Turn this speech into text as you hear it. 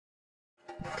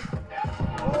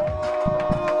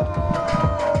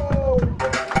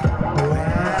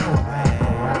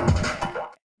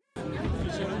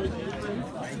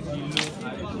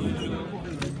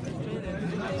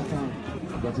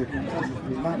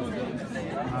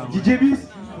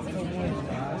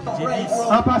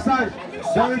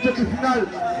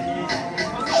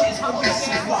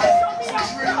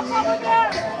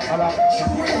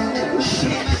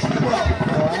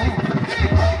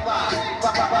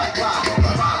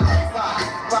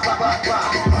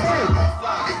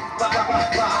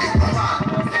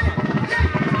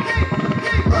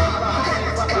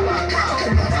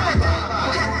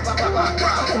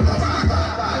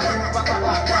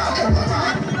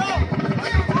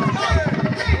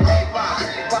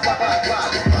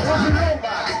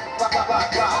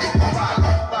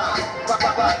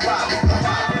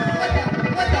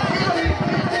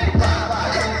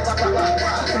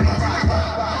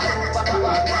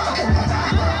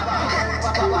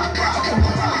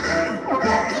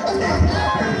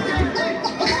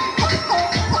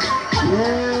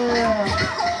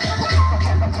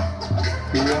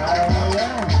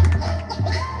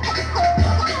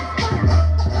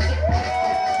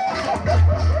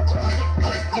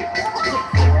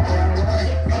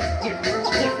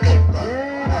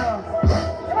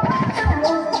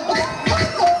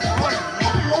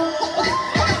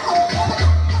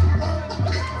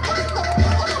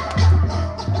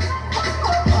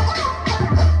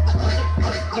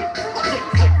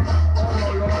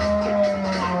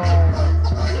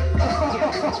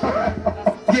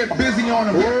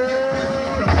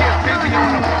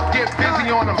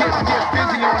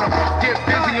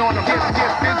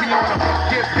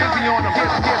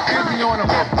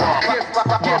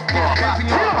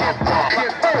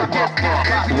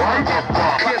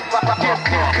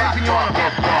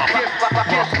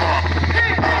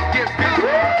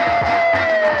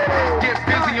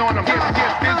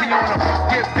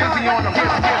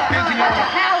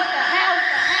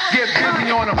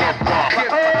busy on them. Get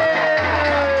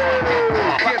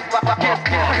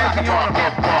busy on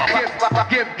them.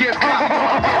 Get busy on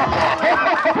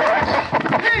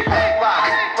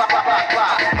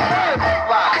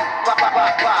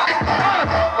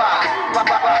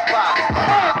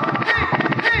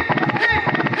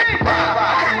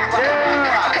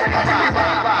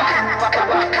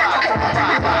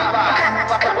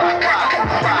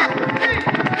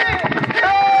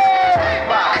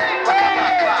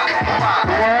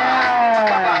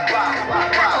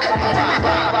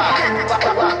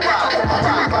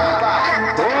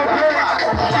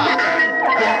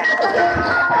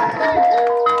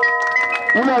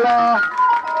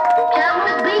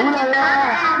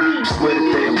Swear that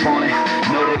they upon it,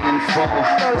 know they in fall.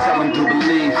 Tell them to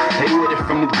believe, they with it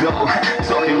from the go.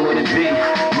 Talking what it be,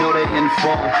 know they in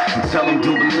fall. Tell them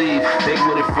to believe, they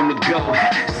with it from the go.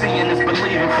 Seeing is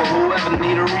believing for whoever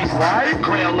need a reason.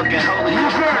 Grail looking holy,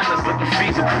 promise looking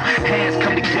feasible. Hands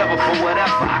come together for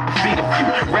whatever, I can feed a few.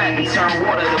 Rap and turn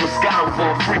water to Moscato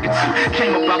for a freak or two.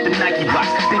 Came up out the Nike box,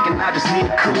 thinking I just need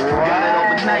a coup. Got it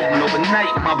overnight, and overnight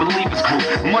my believers grew.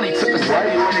 Money took us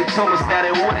everywhere, they told us that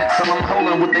it wouldn't. So I'm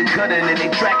holding what they couldn't, and they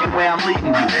tracking where I'm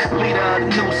leading you. Leader of the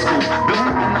new school, built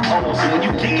up in the old. So when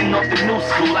you geeking off the new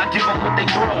school, I give them what they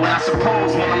throw. And I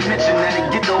suppose when I mention that, they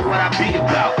get to what I be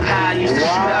about. How I used to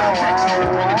shoot out text,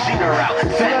 bring a cheater out.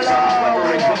 Facts on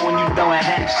wherever it go when you throwing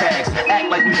hashtags. Act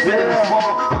like we fit in the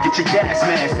fall, or get your gas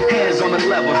mask. Hands on the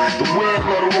lever, the wind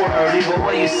blow the word. Either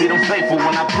way you see them faithful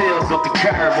when I peels off the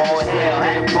curb. All hell,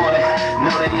 hang on it,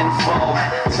 know they in fall.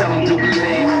 Tell them to believe,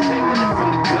 they with it from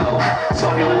the go.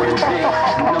 Talking what it be,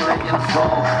 know they in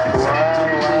fall. Tell them to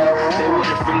believe, they with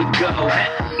it from the go.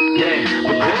 Yeah,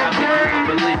 but then I make you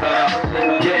a believer.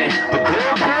 Yeah, but then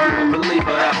I make you a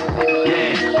believer.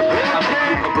 Yeah, but then I make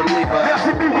you a believer.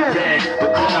 Yeah, but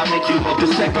then I make you a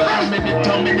believer. I'm in the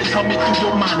dumb and it's coming through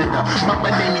your monitor. Mama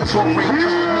name me talk rate,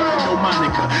 no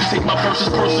Monica. Take my verses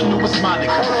personal, it's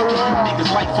Monica. Give you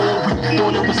niggas like for a week,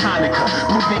 thought it was Hanukkah.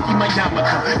 Blue Yankee, my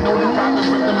yarmulke. Know the rhyme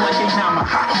rhythm like a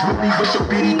Yamaha. With me with your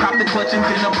bitty, pop the clutch and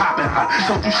then I'm popping her.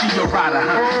 Told you she a rider,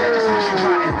 huh? That just means she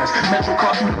riding us. Metro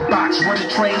car through the box, running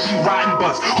train, she riding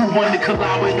bus. Who wanted to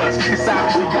collide with us? It's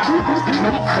obviously y'all. The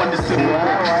North won the Civil War.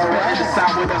 Better to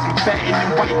side with us, we fatting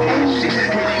and white ass shit.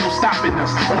 It ain't no stopping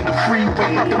us. On the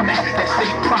freeway, the Mac that stay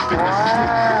propping us.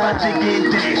 If I jig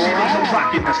and dash, it ain't no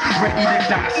rocking us. Ready to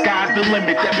die, sky's the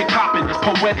limit, that been copping us.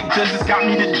 Poetic justice got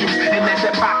me the juice, and that's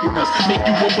that pocking us. Make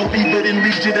you a believer, then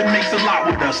lead you, that makes a lot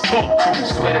with us. Talk to me.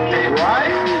 Swear that they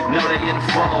right, know they in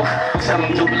fall. Tell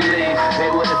them to believe, they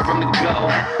with it from the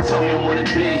go. Tell me what it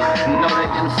be, know they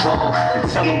in fall. And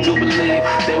tell them to believe,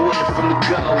 they with it from the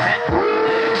go.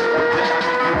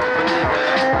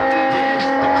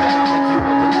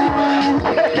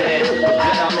 Yeah, but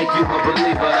then I'll make you a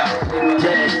believer.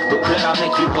 Yeah, but then I'll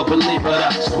make you a believer.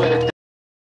 Swear that